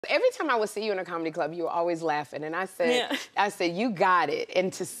Every time I would see you in a comedy club, you were always laughing. And I said, you got it.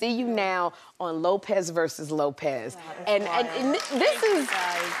 And to see you now on Lopez versus Lopez. And this is,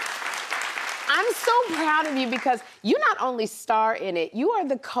 I'm so proud of you because you not only star in it, you are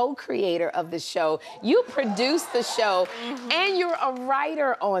the co-creator of the show. You produce the show, and you're a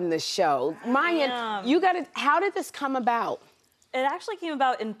writer on the show. Mayan, how did this come about? It actually came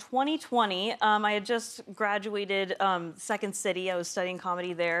about in 2020. I had just graduated Second City. I was studying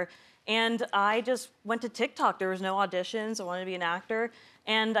comedy there. And I just went to TikTok. There was no auditions. I wanted to be an actor.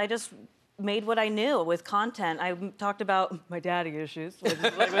 And I just made what I knew with content. I talked about my daddy issues. Which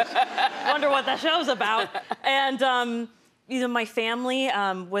wonder what that show's about. And you know, my family,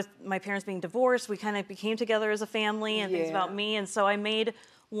 with my parents being divorced, we kind of became together as a family and things about me. And so I made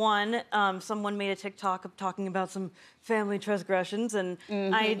one. Someone made a TikTok of talking about some family transgressions, and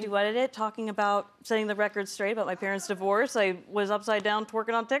I duetted it, talking about setting the record straight about my parents' divorce. I was upside down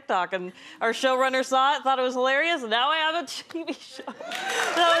twerking on TikTok, and our showrunner saw it, thought it was hilarious, and now I have a TV show.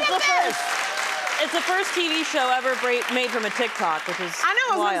 It's the first TV show ever made from a TikTok, which is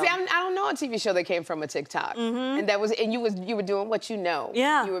wild. I don't know a TV show that came from a TikTok. And that was, and you were doing what you know.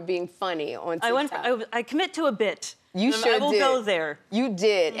 Yeah. You were being funny on TikTok. I commit to a bit. You sure did. I will go there. You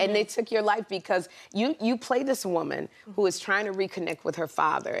did, and they took your life because you play this woman who is trying to reconnect with her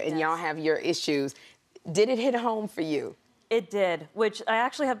father, and y'all have your issues. Did it hit home for you? It did, which I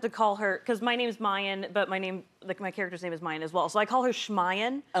actually have to call her, because my name is Mayan, but my character's name is Mayan as well. So I call her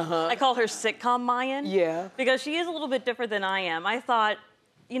Shmayan. I call her sitcom Mayan. Yeah. Because she is a little bit different than I am. I thought,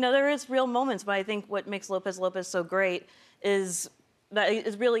 you know, there is real moments, but I think what makes Lopez so great is that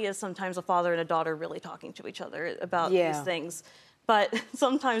it really is sometimes a father and a daughter really talking to each other about these things. But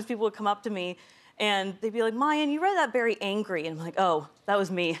sometimes people would come up to me and they'd be like, Mayan, you read that very angry. And I'm like, oh, that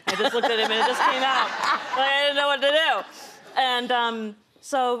was me. I just looked at him and it just came out. Like, I didn't know what to do. And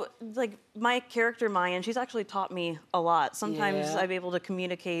so, like, my character, Mayan, she's actually taught me a lot. Sometimes I'm able to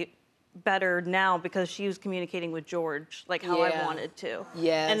communicate better now because she was communicating with George, like how I wanted to.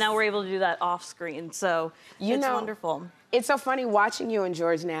 And now we're able to do that off screen. So it's wonderful. It's so funny watching you and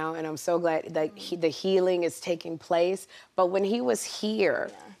George now, and I'm so glad that the healing is taking place. But when he was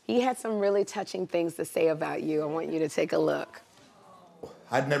here, he had some really touching things to say about you. I want you to take a look.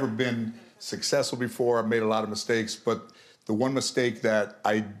 I'd never been successful before. I made a lot of mistakes, but the one mistake that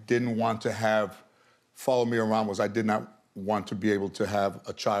I didn't want to have follow me around was I did not want to be able to have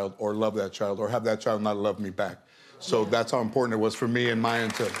a child or love that child or have that child not love me back. So that's how important it was for me and Mayan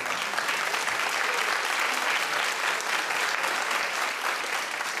to...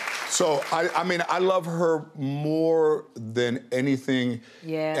 So, I mean, I love her more than anything.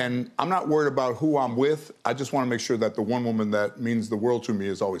 And I'm not worried about who I'm with. I just want to make sure that the one woman that means the world to me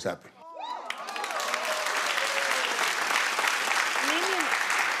is always happy.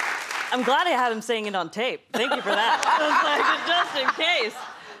 I'm glad I had him saying it on tape. Thank you for that. Just in case.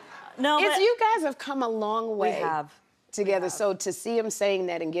 No, but you guys have come a long way. We have. Together. So to see him saying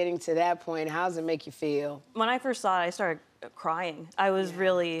that and getting to that point, how does it make you feel? When I first saw it, I started crying. I was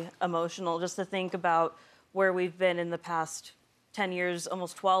really emotional just to think about where we've been in the past 10 years,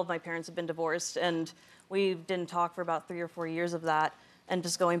 almost 12. My parents have been divorced, and we didn't talk for about 3 or 4 years of that, and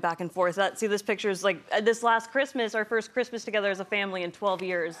just going back and forth. See, this picture is like this last Christmas, our first Christmas together as a family in 12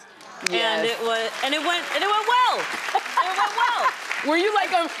 years. And it went well. It went well. Were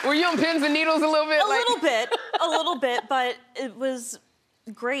you on pins and needles a little bit? A little bit, but it was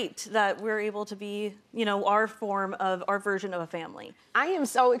great that we're able to be, you know, our version of a family. I am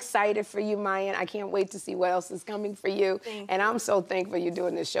so excited for you, Mayan. I can't wait to see what else is coming for you. And I'm so thankful you're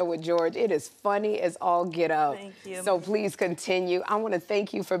doing this show with George. It is funny as all get up. Thank you. So please continue. I want to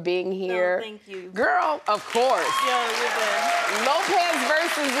thank you for being here. No, thank you. Girl, of course. Yeah, you're good. Lopez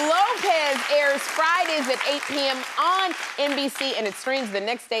versus Lopez airs Fridays at 8 p.m. on NBC, and it streams the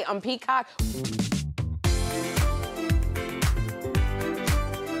next day on Peacock.